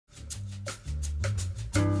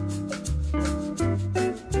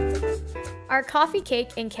Our Coffee, Cake,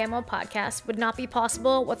 and Camo podcast would not be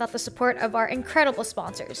possible without the support of our incredible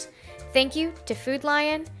sponsors. Thank you to Food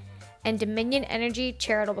Lion and Dominion Energy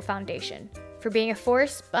Charitable Foundation for being a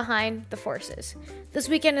force behind the forces. This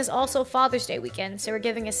weekend is also Father's Day weekend, so we're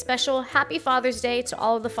giving a special Happy Father's Day to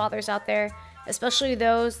all of the fathers out there, especially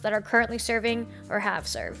those that are currently serving or have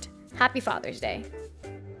served. Happy Father's Day.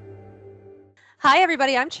 Hi,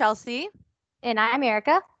 everybody. I'm Chelsea. And I'm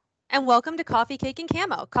Erica. And welcome to Coffee, Cake, and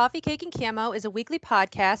Camo. Coffee, Cake, and Camo is a weekly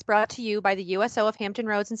podcast brought to you by the USO of Hampton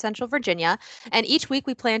Roads in Central Virginia. And each week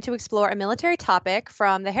we plan to explore a military topic,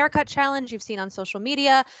 from the haircut challenge you've seen on social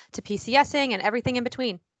media to PCSing and everything in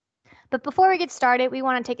between. But before we get started, we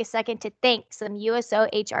want to take a second to thank some USO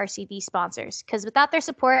HRCD sponsors, because without their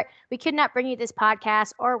support, we could not bring you this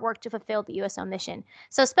podcast or work to fulfill the USO mission.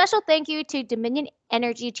 So special thank you to Dominion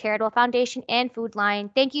Energy Charitable Foundation and Food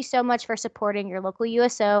Lion. Thank you so much for supporting your local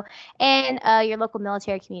USO and your local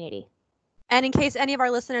military community. And in case any of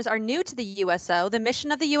our listeners are new to the USO, the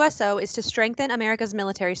mission of the USO is to strengthen America's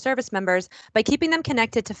military service members by keeping them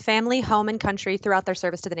connected to family, home, and country throughout their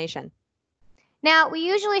service to the nation. Now, we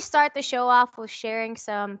usually start the show off with sharing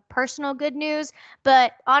some personal good news,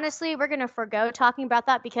 but honestly, we're going to forgo talking about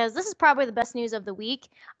that because this is probably the best news of the week.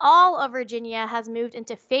 All of Virginia has moved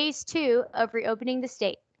into phase 2 of reopening the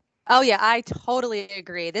state. Oh, yeah, I totally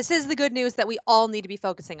agree. This is the good news that we all need to be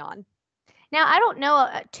focusing on. Now, I don't know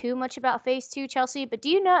too much about phase 2, Chelsea, but do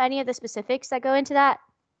you know any of the specifics that go into that?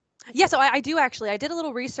 Yeah, so I do actually. I did a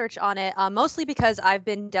little research on it, mostly because I've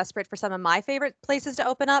been desperate for some of my favorite places to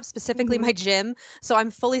open up, specifically my gym. So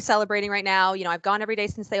I'm fully celebrating right now. You know, I've gone every day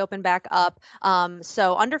since they opened back up.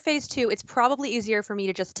 So under phase 2, it's probably easier for me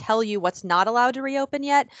to just tell you what's not allowed to reopen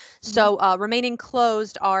yet. So remaining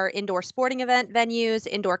closed are indoor sporting event venues,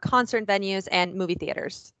 indoor concert venues, and movie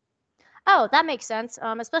theaters. Oh, that makes sense,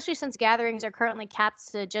 especially since gatherings are currently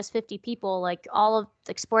capped to just 50 people. Like all of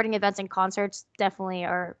the sporting events and concerts definitely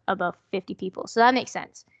are above 50 people. So that makes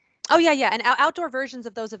sense. Oh, yeah. And outdoor versions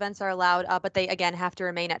of those events are allowed, but they, again, have to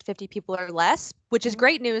remain at 50 people or less, which is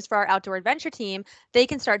great news for our outdoor adventure team. They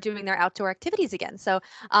can start doing their outdoor activities again. So,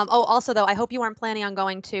 also, though, I hope you aren't planning on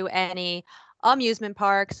going to any amusement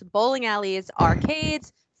parks, bowling alleys,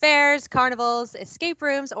 arcades, fairs, carnivals, escape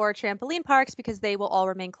rooms, or trampoline parks, because they will all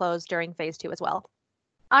remain closed during phase 2 as well.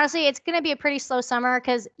 Honestly, it's going to be a pretty slow summer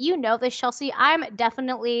because you know this, Chelsea. I'm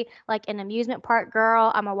definitely like an amusement park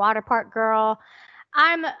girl. I'm a water park girl.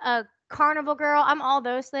 I'm a carnival girl. I'm all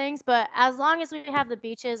those things. But as long as we have the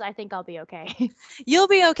beaches, I think I'll be okay. You'll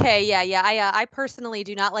be okay. Yeah. I personally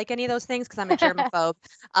do not like any of those things because I'm a germaphobe.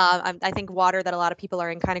 I think water that a lot of people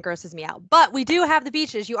are in kind of grosses me out. But we do have the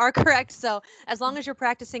beaches. You are correct. So as long as you're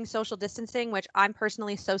practicing social distancing, which I'm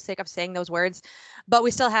personally so sick of saying those words, but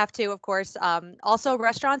we still have to, of course. Also,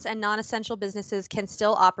 restaurants and non-essential businesses can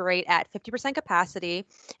still operate at 50% capacity.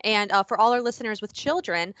 And for all our listeners with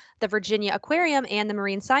children, the Virginia Aquarium and the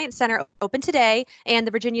Marine Science Center open today, and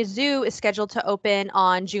the Virginia Zoo is scheduled to open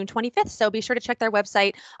on June 25th. So be sure to check their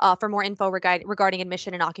website for more info regarding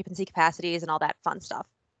admission and occupancy capacities and all that fun stuff.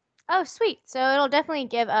 Oh, sweet. So it'll definitely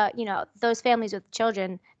give, those families with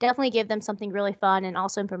children, definitely give them something really fun and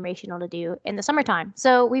also informational to do in the summertime.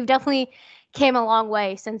 So we've definitely came a long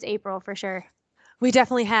way since April for sure. We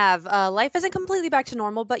definitely have. Life isn't completely back to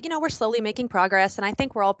normal, but, we're slowly making progress, and I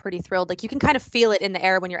think we're all pretty thrilled. Like, you can kind of feel it in the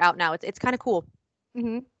air when you're out now. It's kind of cool.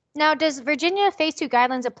 Mm-hmm. Now, does Virginia Phase 2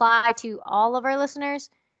 guidelines apply to all of our listeners?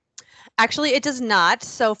 Actually, it does not.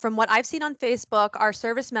 So from what I've seen on Facebook, our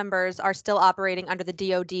service members are still operating under the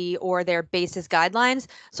DoD or their base's guidelines.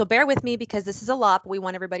 So bear with me because this is a lot, but we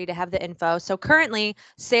want everybody to have the info. So currently,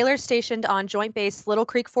 sailors stationed on Joint Base Little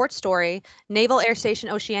Creek Fort Story, Naval Air Station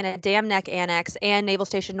Oceana Dam Neck Annex, and Naval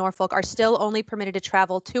Station Norfolk are still only permitted to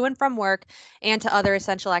travel to and from work and to other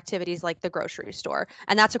essential activities like the grocery store.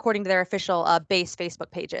 And that's according to their official base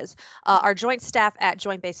Facebook pages. Our joint staff at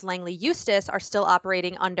Joint Base Langley Eustis are still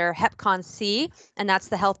operating under HEPCON C, and that's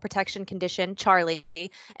the health protection condition Charlie,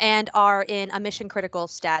 and are in a mission critical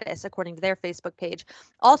status according to their Facebook page.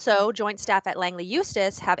 Also, joint staff at Langley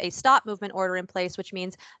Eustis have a stop movement order in place, which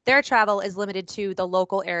means their travel is limited to the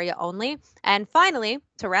local area only. And finally,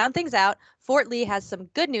 to round things out, Fort Lee has some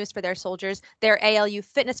good news for their soldiers. Their ALU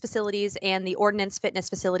fitness facilities and the Ordnance fitness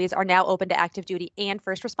facilities are now open to active duty and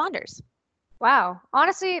first responders. Wow.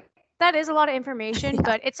 Honestly, that is a lot of information,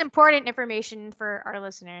 but it's important information for our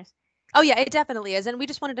listeners. Oh, yeah, it definitely is. And we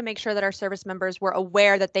just wanted to make sure that our service members were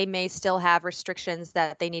aware that they may still have restrictions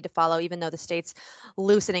that they need to follow, even though the state's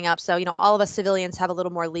loosening up. So, all of us civilians have a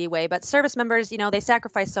little more leeway. But service members, they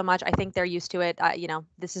sacrifice so much. I think they're used to it.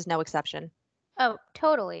 This is no exception. Oh,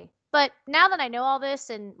 totally. But now that I know all this,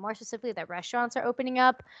 and more specifically that restaurants are opening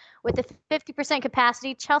up with the 50%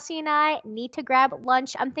 capacity, Chelsea and I need to grab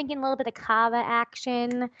lunch. I'm thinking a little bit of kava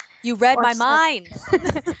action. You read Or my some- mind.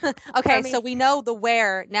 Okay, me- so we know the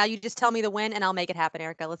where. Now you just tell me the when and I'll make it happen,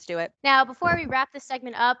 Erica. Let's do it. Now, before we wrap this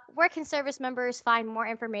segment up, where can service members find more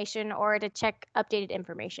information or to check updated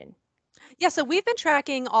information? Yeah, so we've been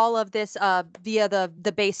tracking all of this via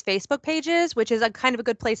the base Facebook pages, which is a kind of a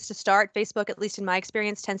good place to start. Facebook, at least in my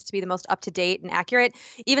experience, tends to be the most up to date and accurate,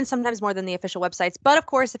 even sometimes more than the official websites. But of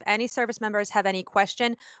course, if any service members have any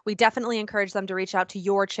question, we definitely encourage them to reach out to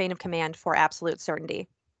your chain of command for absolute certainty.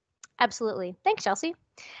 Absolutely. Thanks, Chelsea.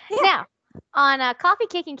 Yeah. Now, on Coffee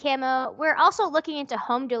Cake and Camo, we're also looking into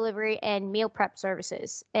home delivery and meal prep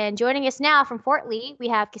services. And joining us now from Fort Lee, we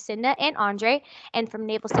have Cassandra and Andre. And from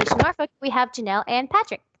Naval Station, Norfolk, we have Janelle and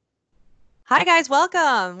Patrick. Hi, guys.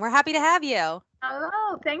 Welcome. We're happy to have you.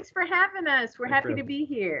 Hello, thanks for having us. We're happy to be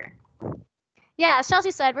here. Yeah, as Chelsea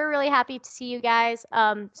said, we're really happy to see you guys,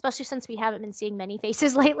 especially since we haven't been seeing many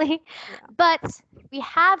faces lately. Yeah. But we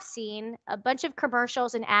have seen a bunch of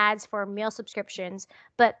commercials and ads for meal subscriptions.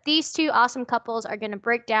 But these two awesome couples are going to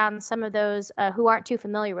break down some of those who aren't too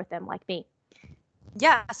familiar with them, like me.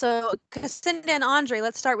 Yeah, so Cassandra and Andre,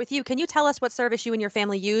 let's start with you. Can you tell us what service you and your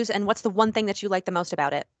family use and what's the one thing that you like the most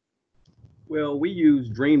about it? Well, we use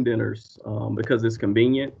Dream Dinners because it's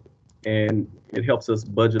convenient and it helps us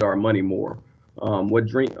budget our money more.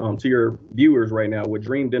 To your viewers right now, what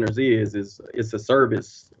Dream Dinners is it's a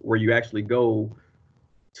service where you actually go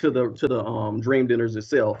to the Dream Dinners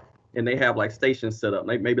itself, and they have like stations set up,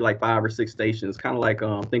 like maybe like 5 or 6 stations, kind of like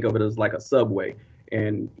think of it as like a Subway.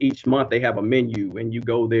 And each month they have a menu, and you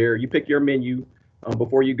go there, you pick your menu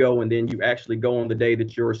before you go, and then you actually go on the day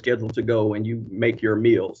that you're scheduled to go, and you make your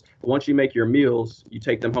meals. Once you make your meals, you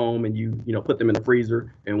take them home and you put them in the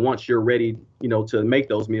freezer. And once you're ready, to make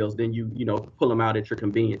those meals, then you pull them out at your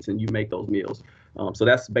convenience and you make those meals. So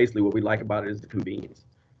that's basically what we like about it, is the convenience.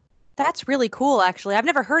 That's really cool, actually. I've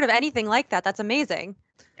never heard of anything like that. That's amazing.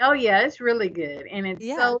 Oh yeah, it's really good. And it's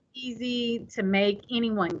Yeah. so easy to make.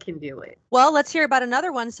 Anyone can do it. Well, let's hear about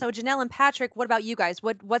another one. So Janelle and Patrick, what about you guys?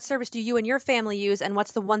 What service do you and your family use, and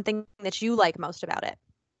what's the one thing that you like most about it?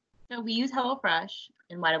 So we use HelloFresh,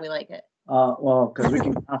 and why do we like it? Well, because we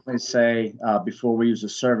can constantly say before we use the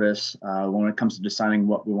service, when it comes to deciding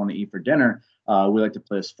what we want to eat for dinner, we like to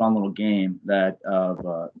play this fun little game that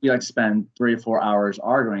we like to spend 3 or 4 hours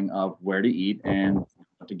arguing of where to eat and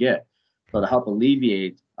what to get. So to help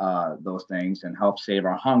alleviate those things and help save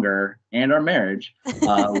our hunger and our marriage,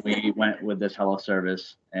 we went with this Hello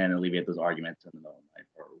service and alleviate those arguments in the middle of the night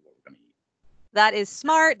for what we're going to eat. That is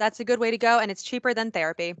smart. That's a good way to go, and it's cheaper than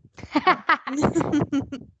therapy.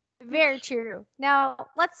 Very true. Now,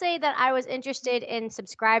 let's say that I was interested in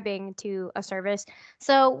subscribing to a service.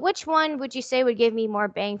 So which one would you say would give me more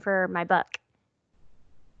bang for my buck?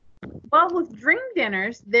 Well, with Dream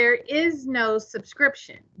Dinners, there is no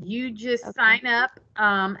subscription. You just sign up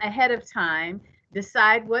ahead of time,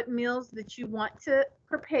 decide what meals that you want to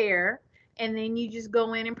prepare, and then you just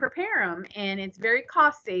go in and prepare them. And it's very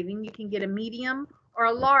cost saving. You can get a medium or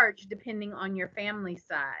a large depending on your family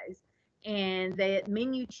size. And the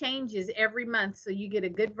menu changes every month, so you get a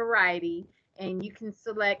good variety, and you can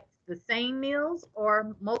select the same meals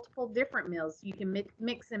or multiple different meals. You can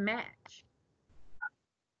mix and match.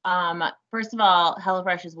 First of all,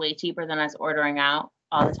 HelloFresh is way cheaper than us ordering out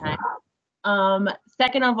all the time.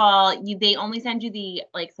 Second of all, they only send you the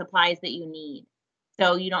supplies that you need.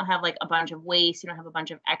 So you don't have a bunch of waste, you don't have a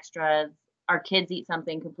bunch of extras. Our kids eat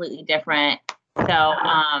something completely different. So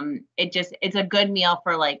it's a good meal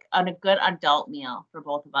for a good adult meal for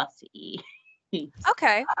both of us to eat.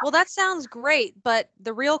 Okay. Well, that sounds great, but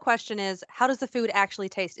the real question is, how does the food actually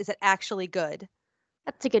taste? Is it actually good?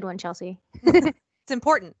 That's a good one, Chelsea. It's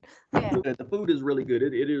important. Yeah. The food is really good.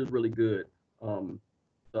 It is really good. So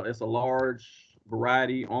it's a large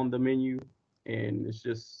variety on the menu, and it's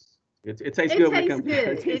just it tastes good. It tastes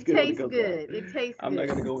good. It tastes good. It tastes I'm not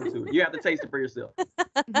good. gonna go into it. You have to taste it for yourself.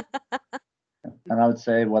 And I would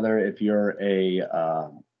say whether if you're a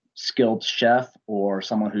skilled chef or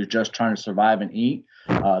someone who's just trying to survive and eat,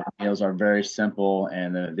 the meals are very simple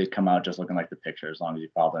and they come out just looking like the picture as long as you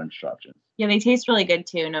follow the instructions. Yeah, they taste really good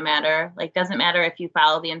too, no matter, doesn't matter if you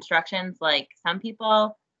follow the instructions like some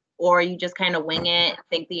people, or you just kind of wing it,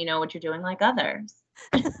 think that you know what you're doing like others.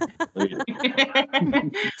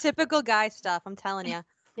 Typical guy stuff, I'm telling you.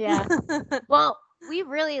 Yeah. Well, we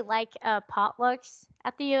really like potlucks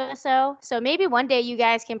at the USO. So maybe one day you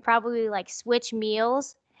guys can probably switch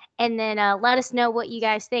meals and then let us know what you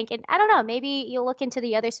guys think. And I don't know, maybe you'll look into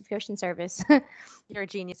the other subscription service. You're a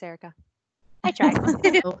genius, Erica. I tried.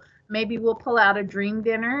 maybe we'll pull out a dream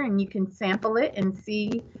dinner and you can sample it and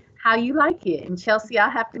see how you like it. And Chelsea, I'll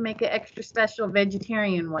have to make an extra special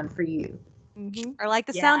vegetarian one for you. I like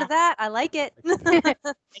the sound of that. I like it. I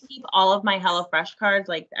keep all of my HelloFresh cards.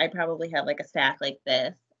 Like I probably have like a stack like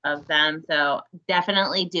this of them. So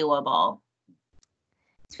definitely doable.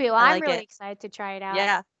 Sweet. Well, I'm really excited to try it out.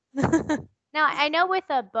 Yeah. Now, I know with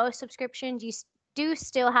both subscriptions, you do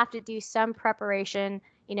still have to do some preparation.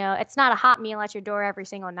 You know, it's not a hot meal at your door every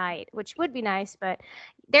single night, which would be nice, but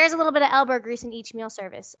there's a little bit of elbow grease in each meal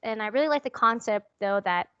service. And I really like the concept, though,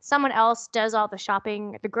 that someone else does all the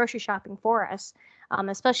shopping, the grocery shopping for us,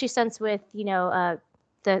 especially since with,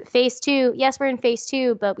 the phase 2, yes, we're in phase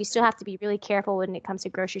 2, but we still have to be really careful when it comes to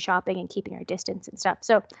grocery shopping and keeping our distance and stuff.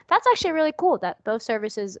 So that's actually really cool that both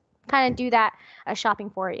services kind of do that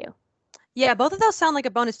shopping for you. Yeah, both of those sound like a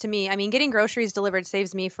bonus to me. I mean, getting groceries delivered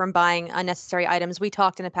saves me from buying unnecessary items. We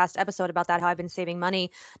talked in a past episode about that, how I've been saving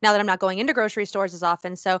money now that I'm not going into grocery stores as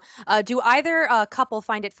often. So do either couple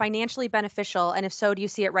find it financially beneficial? And if so, do you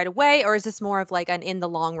see it right away? Or is this more of like an in the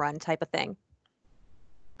long run type of thing?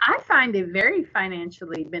 I find it very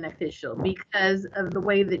financially beneficial because of the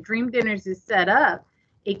way that Dream Dinners is set up.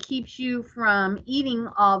 It keeps you from eating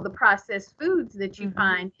all the processed foods that you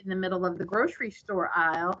find in the middle of the grocery store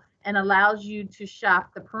aisle and allows you to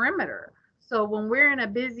shop the perimeter. So when we're in a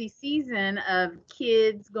busy season of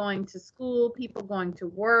kids going to school, people going to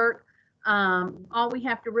work, all we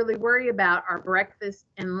have to really worry about are breakfast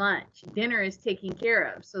and lunch. Dinner is taken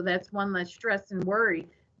care of. So that's one less stress and worry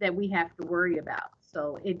that we have to worry about.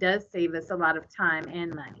 So it does save us a lot of time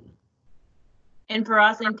and money. And for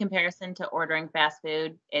us, in comparison to ordering fast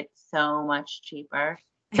food, it's so much cheaper.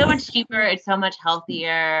 So much cheaper. It's so much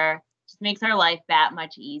healthier. Just makes our life that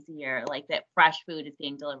much easier. Like that fresh food is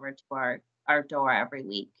being delivered to our door every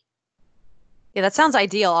week. Yeah, that sounds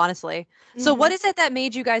ideal, honestly. So what is it that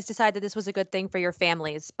made you guys decide that this was a good thing for your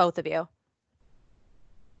families, both of you?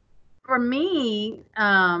 For me,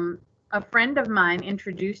 a friend of mine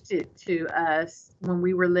introduced it to us when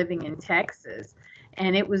we were living in Texas.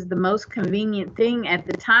 And it was the most convenient thing at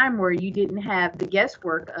the time where you didn't have the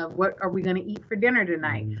guesswork of what are we going to eat for dinner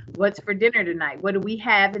tonight? What's for dinner tonight? What do we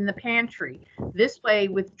have in the pantry? This way,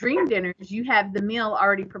 with Dream Dinners, you have the meal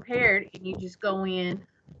already prepared and you just go in,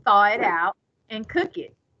 thaw it out, and cook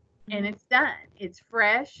it. And it's done. It's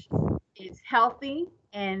fresh, it's healthy,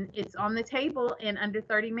 and it's on the table in under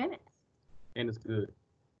 30 minutes. And it's good.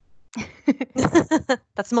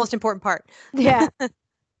 That's the most important part. Yeah.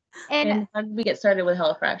 And how did we get started with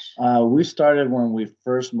HelloFresh? We started when we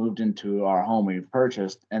first moved into our home we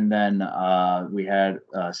purchased, and then we had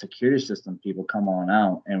security system people come on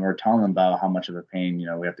out, and we're telling them about how much of a pain,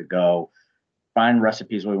 we have to go find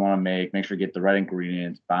recipes we want to make sure to get the right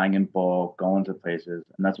ingredients, buying in bulk, going to places,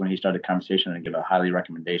 and that's when he started the conversation and give a highly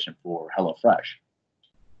recommendation for HelloFresh.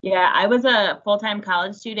 Yeah, I was a full-time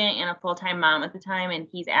college student and a full-time mom at the time, and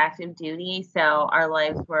he's active duty. So our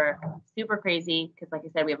lives were super crazy because, like I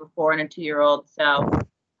said, we have a 4 and a 2-year-old. So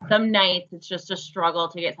some nights it's just a struggle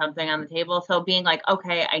to get something on the table. So being like,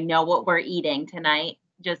 okay, I know what we're eating tonight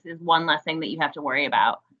just is one less thing that you have to worry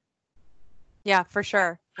about. Yeah, for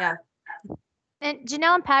sure. Yeah. And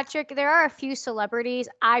Janelle and Patrick, there are a few celebrities,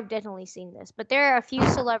 I've definitely seen this, but there are a few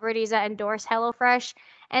celebrities that endorse HelloFresh,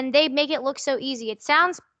 and they make it look so easy. It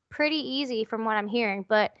sounds pretty easy from what I'm hearing,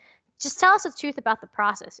 but just tell us the truth about the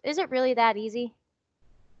process. Is it really that easy?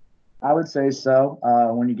 I would say so.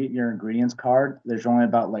 When you get your ingredients card, there's only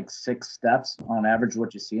about like 6 steps on average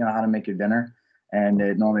what you see on how to make your dinner, and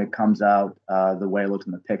it normally comes out the way it looks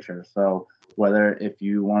in the picture. So whether if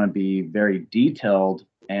you want to be very detailed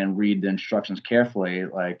and read the instructions carefully,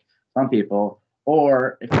 like some people,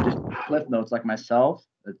 or if you just cliff notes like myself,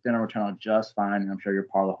 the dinner will turn out just fine, and I'm sure you're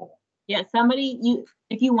part of the whole. Yeah,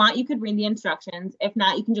 if you want, you could read the instructions. If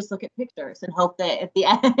not, you can just look at pictures and hope that at the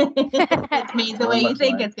end it's made the way you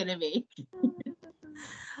think it's going to be.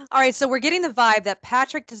 All right, so we're getting the vibe that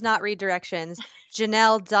Patrick does not read directions.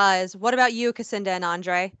 Janelle does. What about you, Cassandra and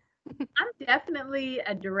Andre? I'm definitely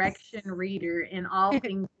a direction reader in all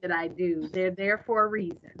things that I do. They're there for a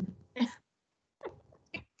reason.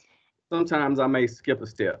 Sometimes I may skip a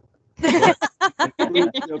step. But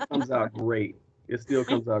it still comes out great. It still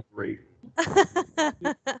comes out great. That's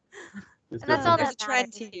all There's that a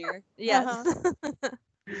trend matters. here. Yes.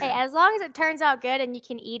 Hey, as long as it turns out good and you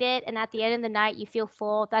can eat it, and at the end of the night you feel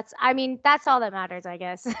full, that's all that matters, I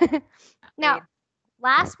guess. Now,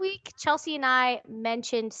 last week, Chelsea and I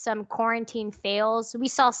mentioned some quarantine fails. We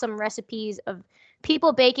saw some recipes of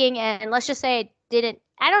people baking, and let's just say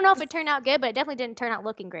I don't know if it turned out good, but it definitely didn't turn out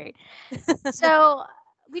looking great. So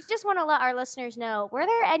we just want to let our listeners know, were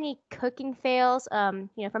there any cooking fails, from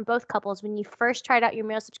both couples when you first tried out your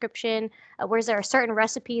meal subscription? Was there a certain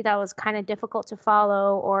recipe that was kind of difficult to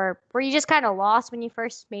follow, or were you just kind of lost when you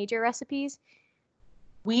first made your recipes?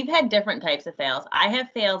 We've had different types of fails. I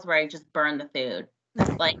have fails where I just burn the food.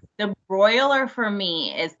 Like the broiler for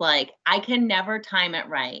me is like, I can never time it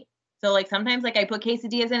right. So like sometimes like I put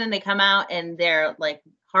quesadillas in and they come out and they're like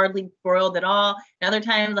hardly broiled at all. And other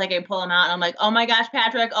times like I pull them out and I'm like, oh my gosh,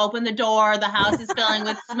 Patrick, open the door. The house is filling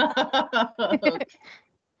with smoke.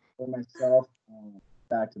 For myself,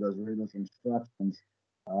 back to those original instructions,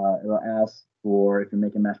 it'll ask for, if you're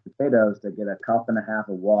making mashed potatoes, to get a cup and a half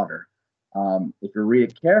of water. If you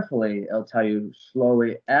read it carefully, it'll tell you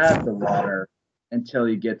slowly add the water until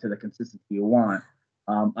you get to the consistency you want.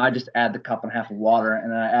 I just add the cup and a half of water,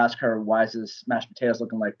 and then I ask her, why is this mashed potatoes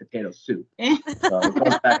looking like potato soup? So it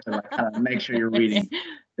goes back to like kind of make sure you're reading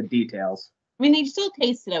the details. I mean, they still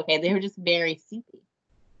tasted okay. They were just very soupy.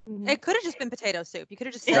 It could have just been potato soup. You could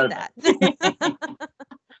have just said that.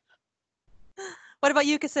 What about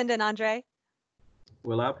you, Cassandra and Andre?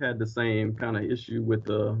 Well, I've had the same kind of issue with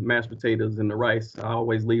the mashed potatoes and the rice. I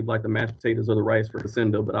always leave like the mashed potatoes or the rice for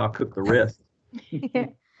Cassandra, but I'll cook the rest.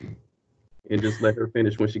 And just let her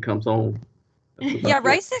finish when she comes home. Yeah,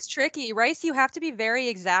 rice is tricky. Rice, you have to be very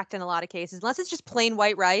exact in a lot of cases. Unless it's just plain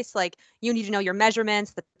white rice, like you need to know your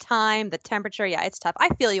measurements, the time, the temperature. Yeah, it's tough. I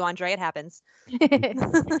feel you, Andre. It happens.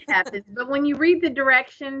 It happens. But when you read the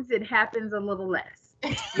directions, it happens a little less.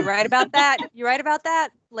 You're right about that. You're right about that.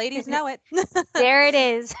 Ladies know it. There it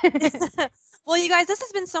is. Well, you guys, this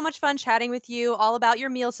has been so much fun chatting with you all about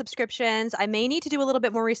your meal subscriptions. I may need to do a little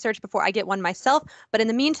bit more research before I get one myself, but in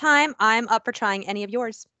the meantime, I'm up for trying any of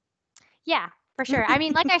yours. Yeah, for sure. I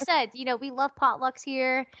mean, like I said, we love potlucks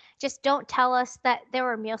here. Just don't tell us that there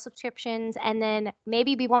were meal subscriptions, and then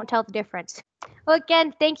maybe we won't tell the difference. Well,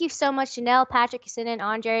 again, thank you so much, Janelle, Patrick, Cassandra, and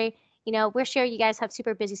Andre. We're sure you guys have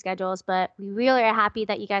super busy schedules, but we really are happy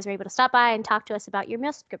that you guys were able to stop by and talk to us about your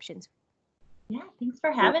meal subscriptions. Yeah, thanks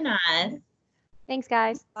for having us. Thanks,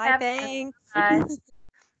 guys. Bye, thanks. Bye.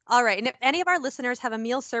 All right. And if any of our listeners have a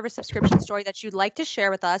meal service subscription story that you'd like to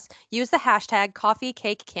share with us, use the hashtag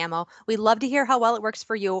 #CoffeeCakeCamo. We'd love to hear how well it works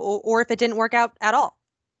for you, or if it didn't work out at all.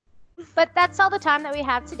 But that's all the time that we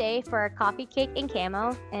have today for Coffee, Cake, and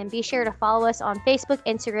Camo. And be sure to follow us on Facebook,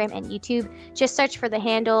 Instagram, and YouTube. Just search for the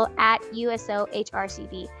handle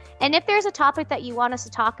 @USOHRCV. And if there's a topic that you want us to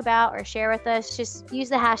talk about or share with us, just use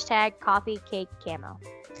the hashtag #CoffeeCakeCamo.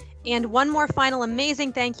 And one more final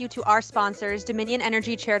amazing thank you to our sponsors, Dominion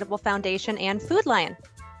Energy Charitable Foundation and Food Lion.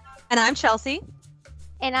 And I'm Chelsea.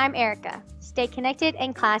 And I'm Erica. Stay connected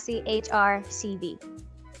and classy, HRCV.